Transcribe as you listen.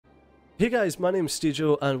Hey guys, my name's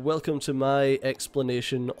Stejo and welcome to my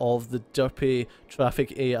explanation of the derpy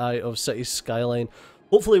traffic AI of Cities Skyline.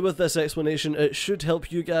 Hopefully with this explanation it should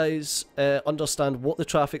help you guys understand what the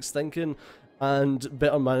traffic's thinking and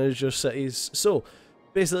better manage your cities. So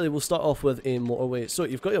basically we'll start off with a motorway. So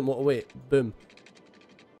you've got your motorway, boom,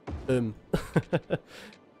 boom.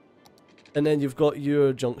 And then you've got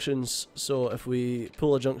your junctions. So if we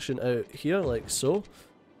pull a junction out here like so,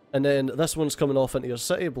 and then this one's coming off into your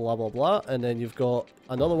city, blah blah blah, and then you've got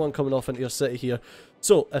another one coming off into your city here.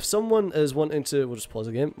 So if someone is wanting to, we'll just pause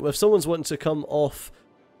again, if someone's wanting to come off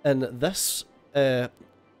in this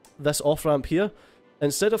this off-ramp here,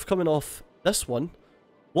 instead of coming off this one,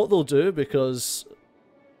 what they'll do, because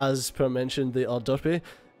as per mentioned they are derpy,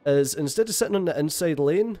 is instead of sitting on the inside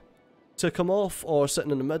lane to come off, or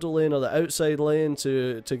sitting in the middle lane or the outside lane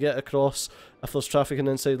to get across if there's traffic in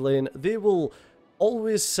the inside lane, they will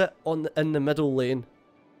always sit in the middle lane.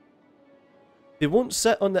 They won't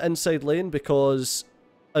sit on the inside lane because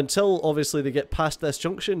until obviously they get past this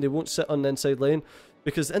junction, they won't sit on the inside lane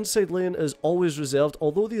because the inside lane is always reserved.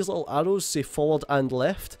 Although these little arrows say forward and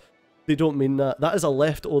left, they don't mean that. That is a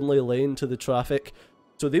left only lane to the traffic.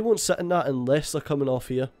 So they won't sit in that unless they're coming off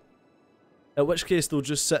here. In which case they'll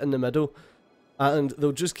just sit in the middle. And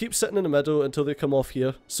they'll just keep sitting in the middle until they come off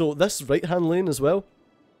here. So this right hand lane as well,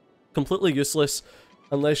 completely useless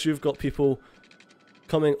unless you've got people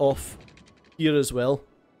coming off here as well.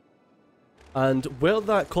 And where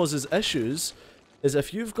that causes issues is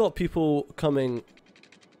if you've got people coming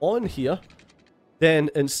on here, then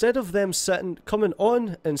instead of them coming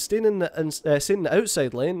on and staying in the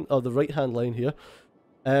outside lane, or the right hand lane here,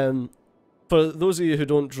 for those of you who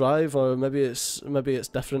don't drive, or maybe it's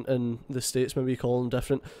different in the States, maybe you call them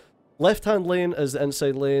different. Left hand lane is the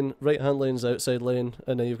inside lane, right hand lane is the outside lane,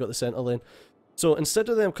 and then you've got the centre lane. So instead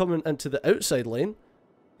of them coming into the outside lane,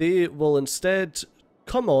 they will instead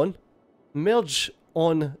come on, merge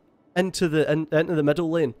on into the middle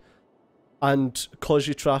lane, and cause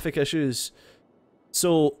you traffic issues.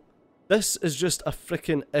 So this is just a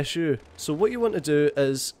freaking issue. So what you want to do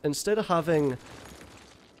is, instead of having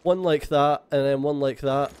one like that and then one like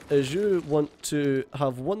that, is you want to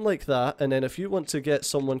have one like that, and then if you want to get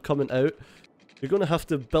someone coming out, you're going to have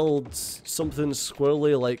to build something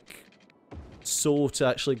squirrely like so to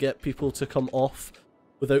actually get people to come off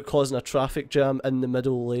without causing a traffic jam in the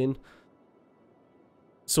middle lane.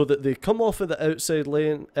 So that they come off at the outside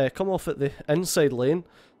lane, come off at the inside lane,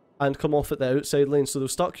 and come off at the outside lane. So they'll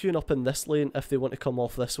start queuing up in this lane if they want to come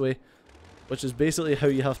off this way, which is basically how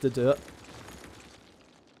you have to do it.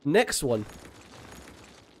 Next one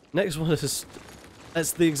is,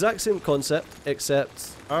 it's the exact same concept,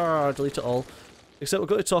 except, delete it all, except we're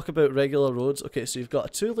going to talk about regular roads. Okay, so you've got a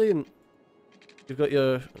 2-lane, you've got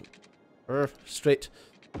your, straight,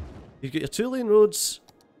 you've got your 2-lane roads,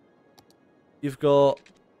 you've got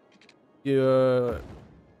your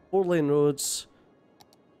 4-lane roads,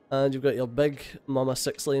 and you've got your big mama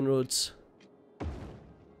 6-lane roads.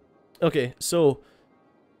 Okay, so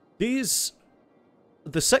these,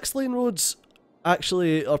 the 6-lane roads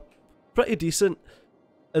actually are pretty decent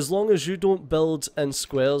as long as you don't build in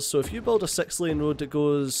squares. So if you build a 6-lane road that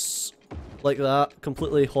goes like that,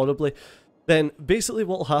 completely horribly, then basically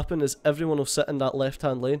what will happen is everyone will sit in that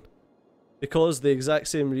left-hand lane. Because the exact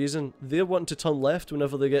same reason, they're wanting to turn left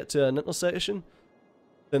whenever they get to an intersection,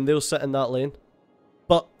 then they'll sit in that lane.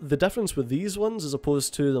 But the difference with these ones as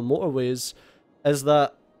opposed to the motorways is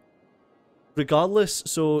that regardless,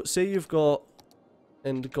 so say you've got,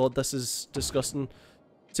 and god this is disgusting,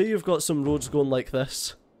 say you've got some roads going like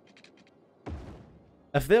this.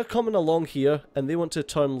 If they're coming along here and they want to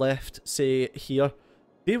turn left, say here,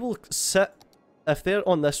 they will sit, if they're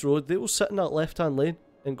on this road, they will sit in that left hand lane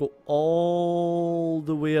and go all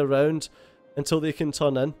the way around until they can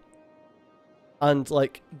turn in. And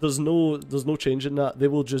like there's no change in that. They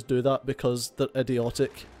will just do that because they're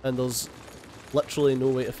idiotic and there's literally no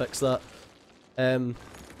way to fix that.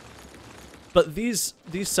 But these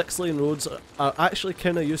 6-lane roads are actually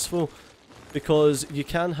kind of useful because you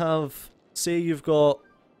can have, say you've got,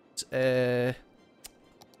 right,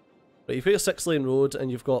 you've got your 6-lane road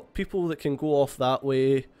and you've got people that can go off that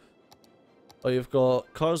way, or you've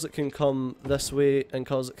got cars that can come this way and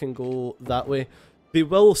cars that can go that way. They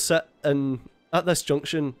will sit in, at this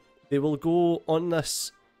junction, they will go on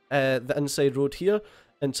this, the inside road here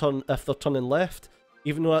and turn, if they're turning left.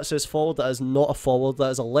 Even though that says forward, that is not a forward, that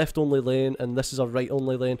is a left only lane, and this is a right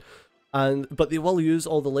only lane. But they will use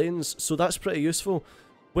all the lanes, so that's pretty useful.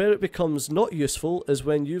 Where it becomes not useful is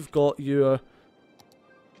when you've got your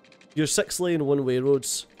 6-lane one-way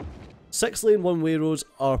roads. 6-lane one-way roads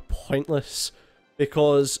are pointless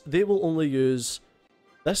because they will only use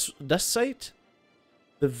this side,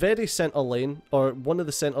 the very center lane, or one of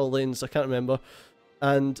the center lanes, I can't remember,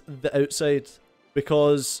 and the outside,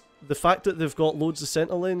 because the fact that they've got loads of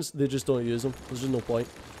center lanes, they just don't use them. There's just no point.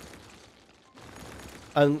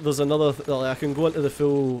 And there's another, like, I can go into the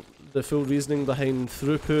full reasoning behind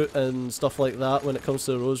throughput and stuff like that when it comes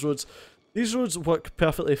to those roads. These roads work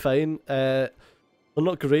perfectly fine. They're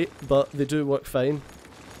not great, but they do work fine.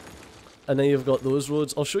 And then you've got those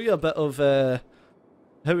roads. I'll show you a bit of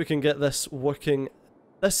how we can get this working.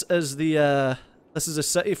 This is a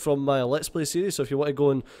city from my Let's Play series, so if you want to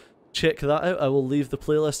go and check that out, I will leave the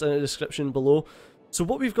playlist in the description below. So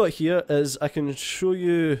what we've got here is, I can show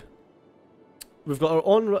you, we've got our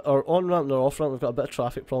on-ramp and our off-ramp. We've got a bit of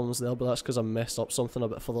traffic problems there, but that's because I messed up something a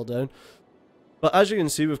bit further down. But as you can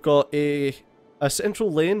see, we've got a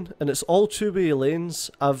central lane, and it's all two-way lanes.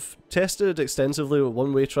 I've tested extensively with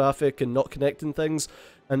one-way traffic and not connecting things,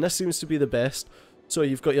 and this seems to be the best. So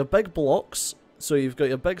you've got your big blocks, so you've got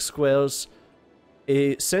your big squares,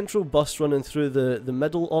 a central bus running through the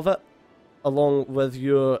middle of it, along with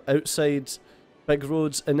your outside big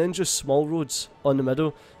roads, and then just small roads on the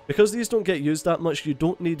middle. Because these don't get used that much, you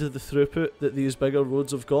don't need the throughput that these bigger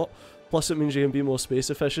roads have got, plus it means you can be more space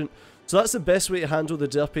efficient. So that's the best way to handle the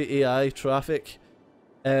derpy AI traffic.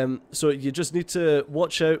 So you just need to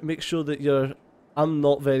watch out, make sure that you're... I'm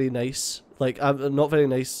not very nice. Like, I'm not very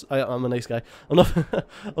nice. I'm a nice guy. I'm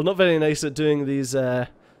not very nice at doing these little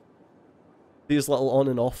on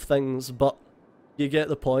and off things, but you get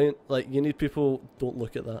the point. Like, you need people... Don't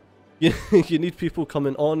look at that. You need people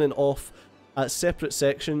coming on and off at separate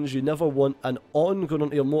sections. You never want an on going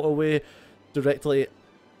onto your motorway directly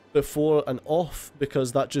before an off,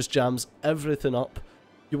 because that just jams everything up.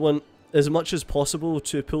 You want as much as possible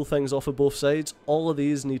to pull things off of both sides. All of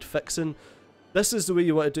these need fixing. This is the way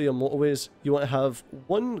you want to do your motorways. You want to have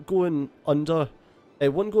one going under,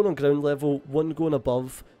 one going on ground level, one going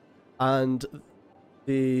above, and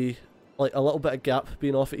a little bit of gap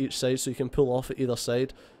being off at each side so you can pull off at either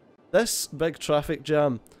side. This big traffic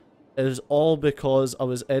jam is all because I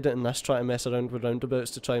was editing this, trying to mess around with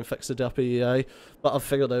roundabouts to try and fix the derpy AI, but I've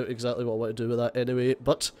figured out exactly what I want to do with that anyway.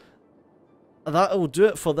 But that'll do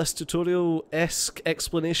it for this tutorial-esque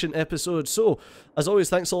explanation episode. So, as always,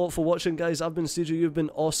 thanks a lot for watching, guys. I've been CJ, you've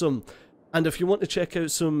been awesome. And if you want to check out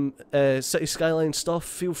some City Skyline stuff,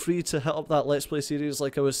 feel free to hit up that Let's Play series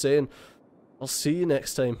like I was saying. I'll see you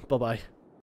next time. Bye-bye.